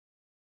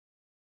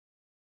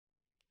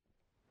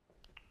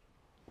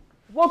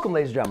Welcome,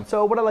 ladies and gentlemen.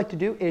 So what I'd like to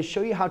do is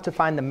show you how to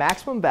find the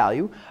maximum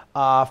value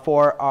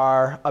for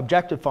our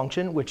objective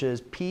function, which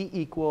is p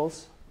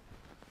equals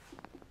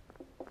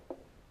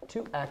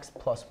 2x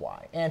plus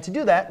y. And to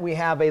do that, we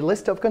have a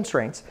list of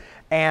constraints,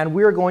 and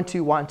we're going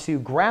to want to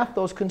graph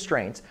those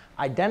constraints,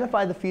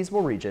 identify the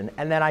feasible region,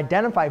 and then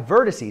identify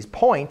vertices,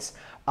 points,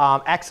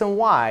 x and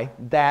y,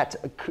 that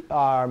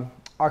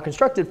are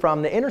constructed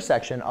from the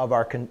intersection of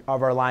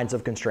our lines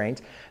of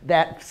constraints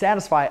that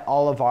satisfy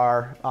all of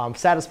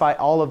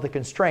the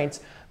constraints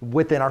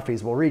within our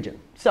feasible region.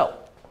 So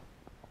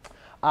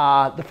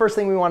the first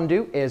thing we want to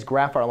do is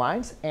graph our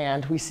lines,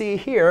 and we see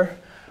here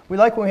we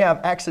like when we have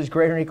x is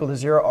greater than or equal to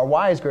 0 or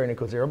y is greater than or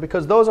equal to 0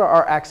 because those are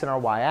our x and our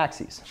y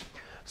axes.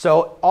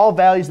 So all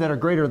values that are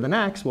greater than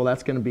x, well,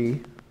 that's going to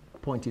be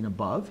pointing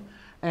above,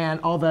 and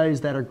all values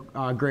that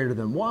are greater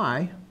than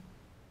y,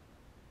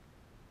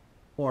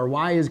 or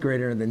y is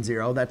greater than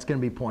 0, that's going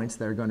to be points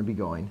that are going to be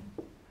going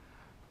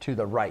to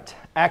the right.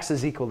 X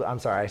is equal to, I'm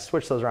sorry, I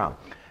switched those around.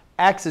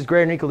 X is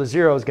greater than or equal to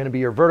 0 is going to be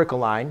your vertical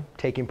line,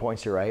 taking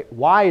points to your right.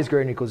 Y is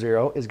greater than or equal to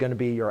 0 is going to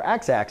be your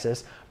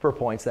x-axis for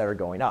points that are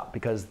going up,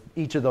 because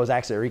each of those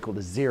axes are equal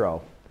to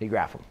 0. You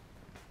graph them.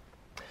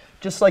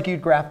 Just like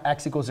you'd graph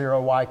x equals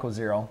 0, y equals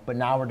 0, but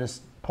now we're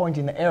just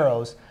pointing the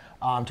arrows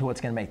to what's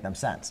going to make them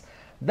sense.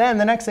 Then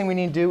the next thing we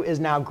need to do is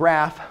now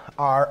graph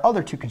our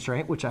other two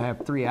constraint, which I have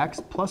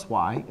 3x plus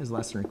y is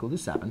less than or equal to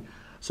 7.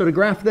 So to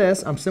graph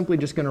this, I'm simply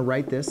just going to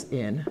write this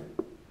in.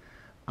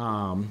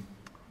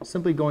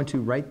 Simply going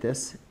to write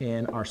this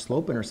in our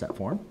slope-intercept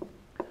form.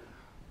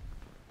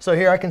 So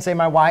here I can say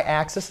my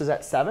y-axis is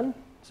at 7.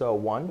 So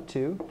 1,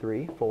 2,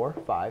 3, 4,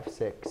 5,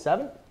 6,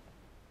 7.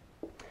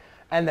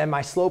 And then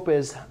my slope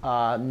is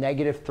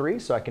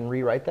 -3, so I can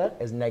rewrite that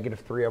as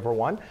 -3 over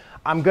 1.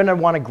 I'm going to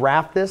want to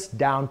graph this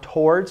down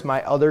towards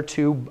my other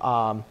two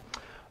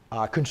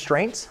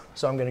constraints.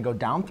 So I'm going to go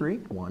down 3,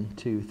 1,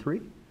 2,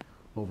 3,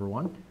 over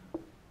 1.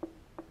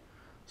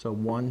 So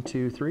 1,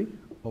 2, 3,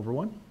 over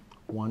 1.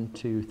 1,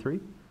 2, 3,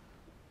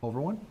 over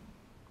 1.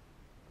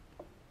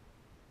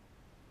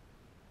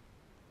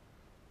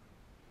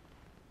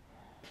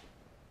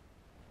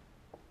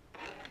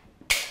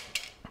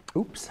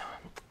 Oops.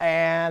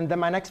 And then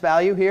my next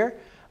value here,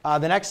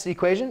 the next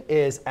equation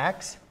is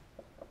x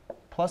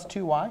plus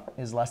 2y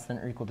is less than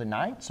or equal to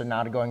 9. So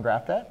now to go and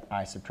graph that,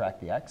 I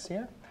subtract the x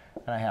here.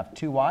 And I have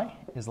 2y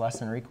is less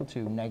than or equal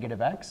to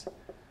 -x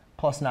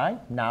plus 9.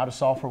 Now to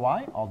solve for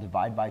y, I'll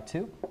divide by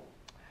 2.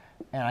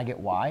 And I get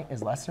y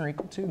is less than or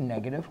equal to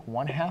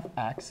 -1/2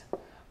 x.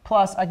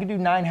 Plus, I could do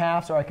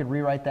 9/2, or I could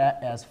rewrite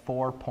that as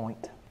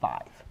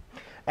 4.5.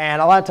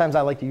 And a lot of times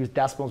I like to use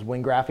decimals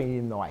when graphing,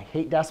 even though I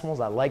hate decimals.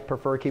 I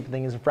prefer keeping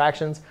things in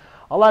fractions.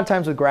 A lot of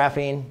times with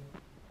graphing,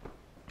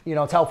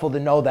 it's helpful to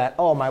know that,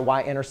 oh, my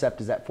y-intercept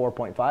is at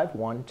 4.5.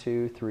 1,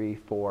 2, 3,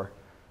 4,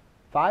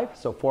 5.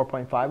 So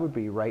 4.5 would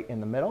be right in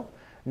the middle.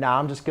 Now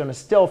I'm just going to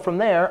still, from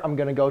there, I'm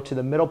going to go to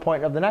the middle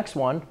point of the next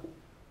one,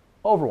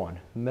 over 1.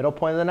 Middle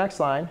point of the next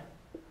line,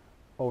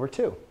 over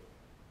 2.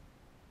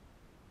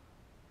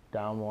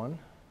 Down 1.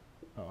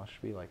 Oh, it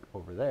should be like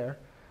over there.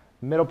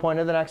 Middle point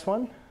of the next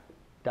one,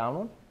 down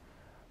 1.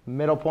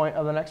 Middle point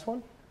of the next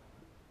one,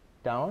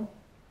 down 1.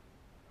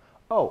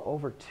 Oh,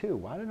 over 2.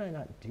 Why did I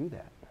not do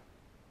that?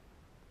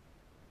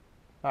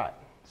 All right,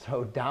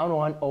 so down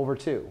 1 over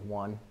 2.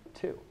 1,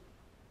 2.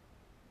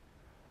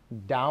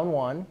 Down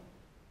 1,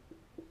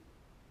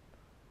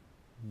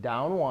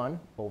 down 1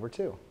 over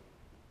 2.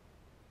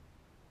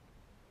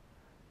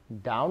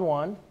 Down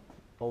 1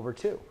 over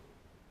 2.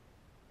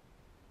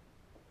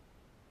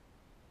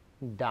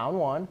 Down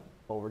 1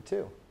 over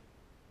 2.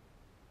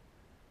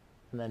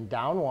 And then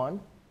down 1,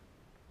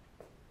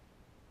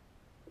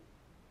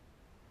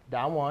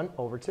 down 1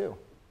 over 2.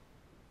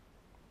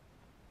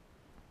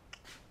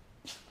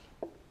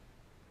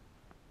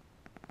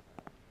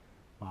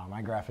 Wow,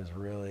 my graph is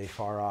really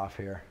far off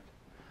here.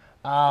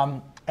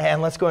 And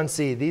let's go and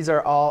see. These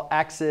are all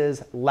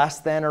x's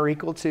less than or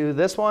equal to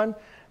this one.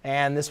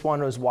 And this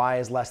one was y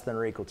is less than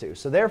or equal to.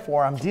 So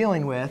therefore, I'm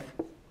dealing with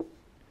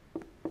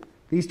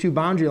these two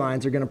boundary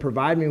lines are going to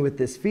provide me with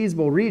this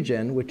feasible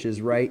region, which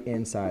is right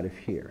inside of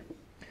here.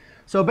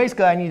 So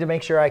basically, I need to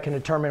make sure I can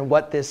determine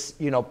what this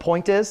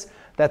point is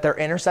that they're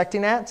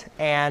intersecting at.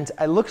 And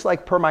it looks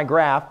like per my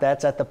graph,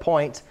 that's at the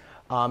point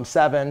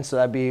 7. So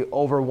that'd be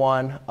over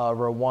 1,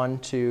 over 1,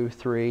 2,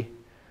 3,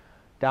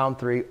 down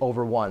 3,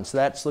 over 1. So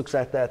that looks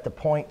at the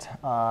point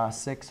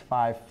 6,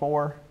 5,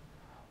 4,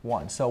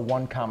 1. So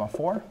 1,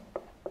 4.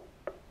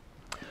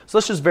 So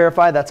let's just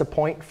verify that's a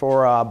point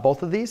for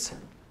both of these.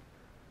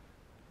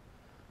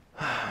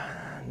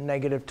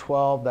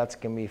 -12, that's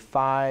going to be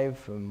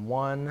 5 and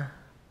 1.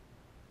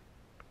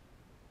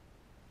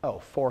 Oh,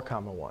 4,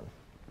 1.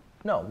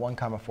 No, 1,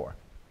 4.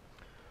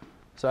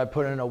 So I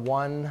put in a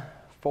 1,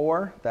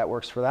 4. That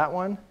works for that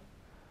one.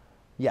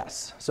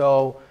 Yes.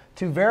 So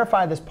to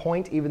verify this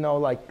point, even though,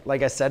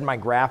 like I said, my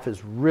graph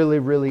is really,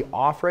 really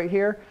off right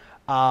here,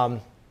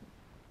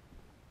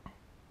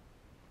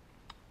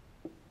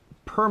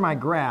 per my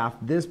graph,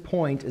 this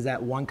point is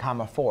at 1,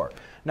 4.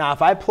 Now,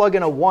 if I plug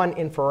in a 1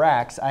 in for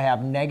x, I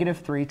have negative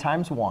 3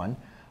 times 1.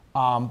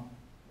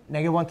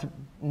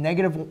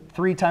 Negative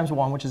 3 times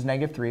 1, which is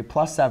negative 3,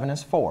 plus 7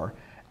 is 4.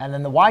 And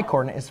then the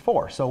y-coordinate is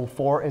 4. So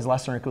 4 is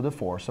less than or equal to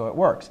 4, so it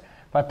works.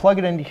 If I plug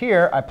it into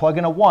here, I plug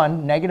in a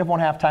 1. Negative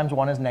 1/2 times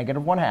 1 is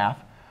negative 1/2,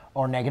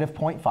 or negative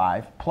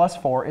 0.5, plus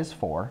 4 is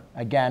 4.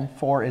 Again,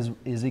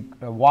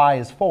 y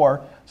is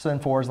 4, so then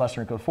 4 is less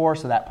than or equal to 4,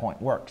 so that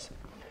point works.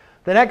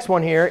 The next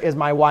one here is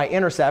my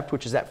y-intercept,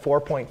 which is at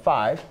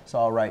 4.5. So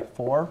I'll write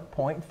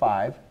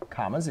 4.5,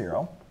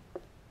 0.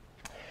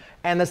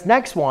 And this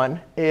next one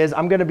is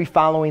I'm going to be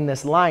following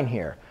this line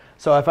here.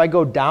 So if I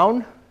go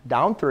down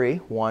 3,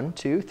 1,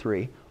 2,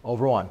 3,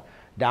 over 1.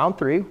 Down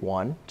 3,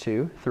 1,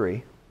 2,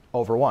 3,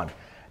 over 1.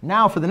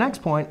 Now for the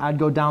next point, I'd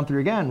go down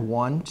 3 again.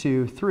 1,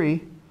 2,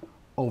 3,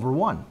 over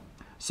 1.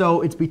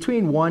 So it's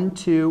between 1,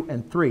 2,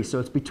 and 3.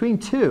 So it's between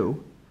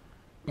 2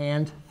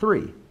 and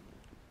 3.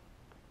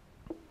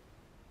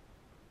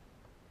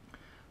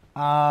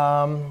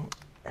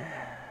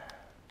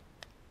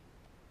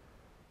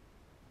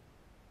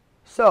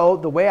 So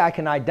the way I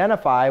can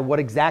identify what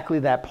exactly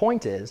that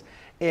point is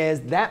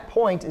that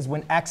point is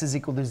when x is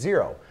equal to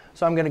 0.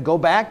 So I'm going to go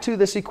back to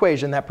this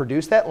equation that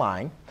produced that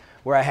line,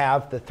 where I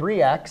have the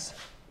 3x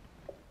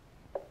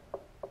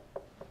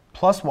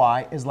plus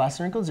y is less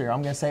than or equal to 0.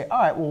 I'm going to say,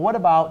 all right, well, what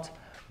about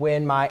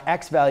when my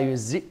x value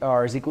is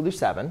equal to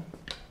 7?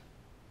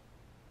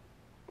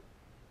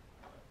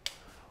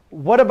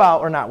 What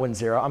about, or not when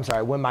 0, I'm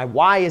sorry, when my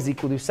y is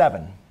equal to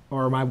 7,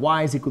 or my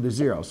y is equal to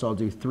 0. So I'll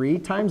do 3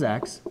 times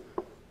x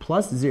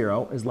plus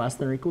 0 is less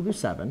than or equal to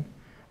 7.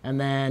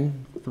 And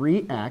then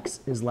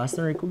 3x is less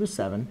than or equal to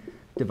 7.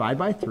 Divide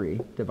by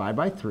 3, divide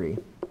by 3.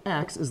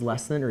 X is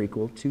less than or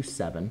equal to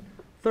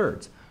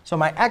 7/3. So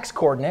my x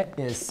coordinate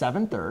is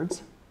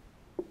 7/3,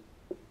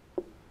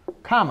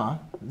 comma,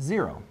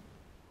 0.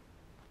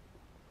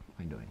 What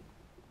am I doing?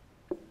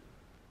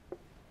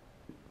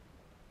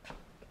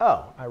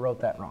 Oh, I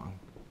wrote that wrong.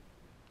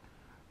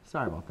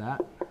 Sorry about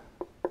that.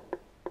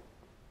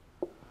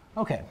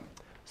 OK,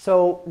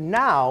 so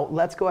now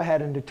let's go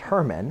ahead and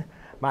determine.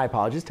 My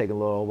apologies, take a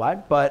little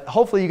while. But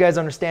hopefully you guys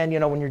understand,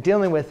 when you're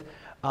dealing with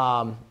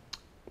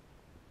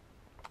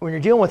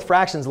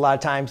fractions a lot of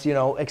times,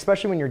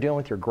 especially when you're dealing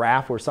with your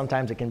graph, where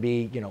sometimes it can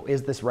be,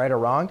 is this right or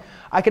wrong?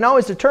 I can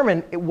always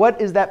determine what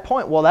is that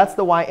point. Well, that's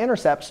the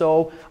y-intercept.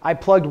 So I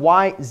plugged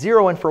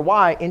 0 in for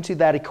y into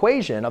that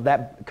equation of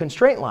that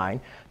constraint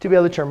line to be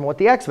able to determine what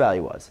the x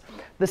value was.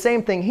 The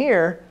same thing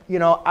here,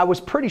 I was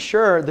pretty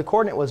sure the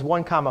coordinate was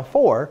 1,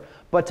 4.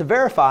 But to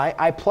verify,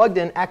 I plugged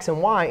in x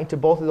and y into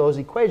both of those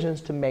equations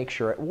to make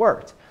sure it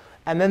worked.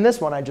 And then this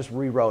one I just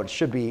rewrote. It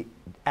should be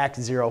x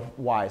 0,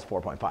 y is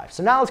 4.5.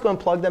 So now let's go and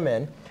plug them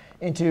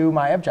into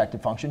my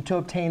objective function to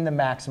obtain the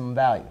maximum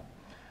value.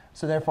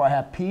 So therefore, I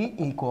have p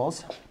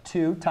equals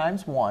 2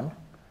 times 1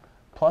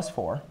 plus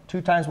 4.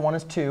 2 times 1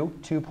 is 2.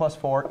 2 plus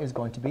 4 is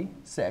going to be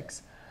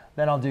 6.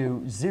 Then I'll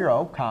do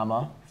 0,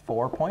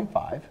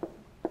 4.5.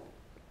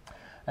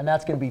 And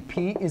that's going to be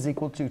p is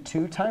equal to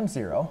 2 times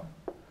 0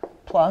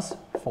 plus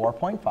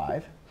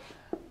 4.5.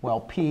 Well,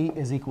 p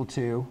is equal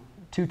to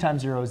 2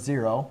 times 0 is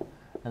 0,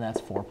 and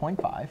that's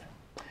 4.5.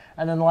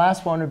 And then the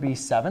last one would be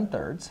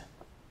 7/3,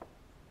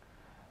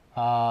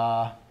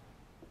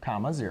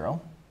 comma 0.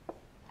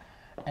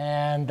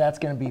 And that's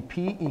going to be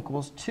p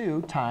equals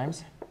 2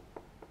 times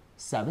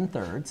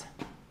 7/3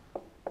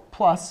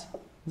 plus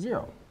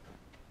 0.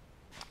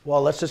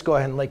 Well, let's just go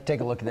ahead and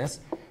take a look at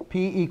this.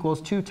 P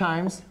equals 2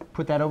 times,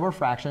 put that over a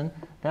fraction.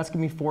 That's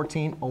going to be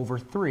 14 over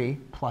 3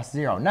 plus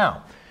 0.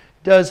 Now,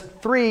 does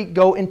 3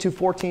 go into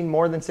 14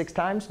 more than 6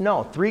 times?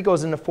 No, 3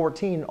 goes into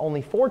 14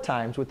 only 4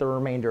 times with the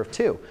remainder of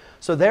 2.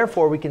 So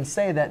therefore, we can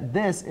say that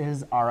this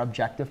is our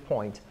objective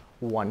point,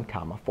 1,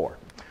 4.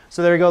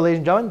 So there you go, ladies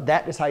and gentlemen.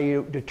 That is how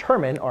you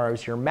determine, or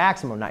is your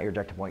maximum, not your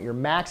objective point, your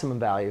maximum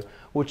value,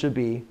 which would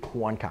be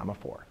 1,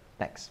 4.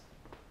 Thanks.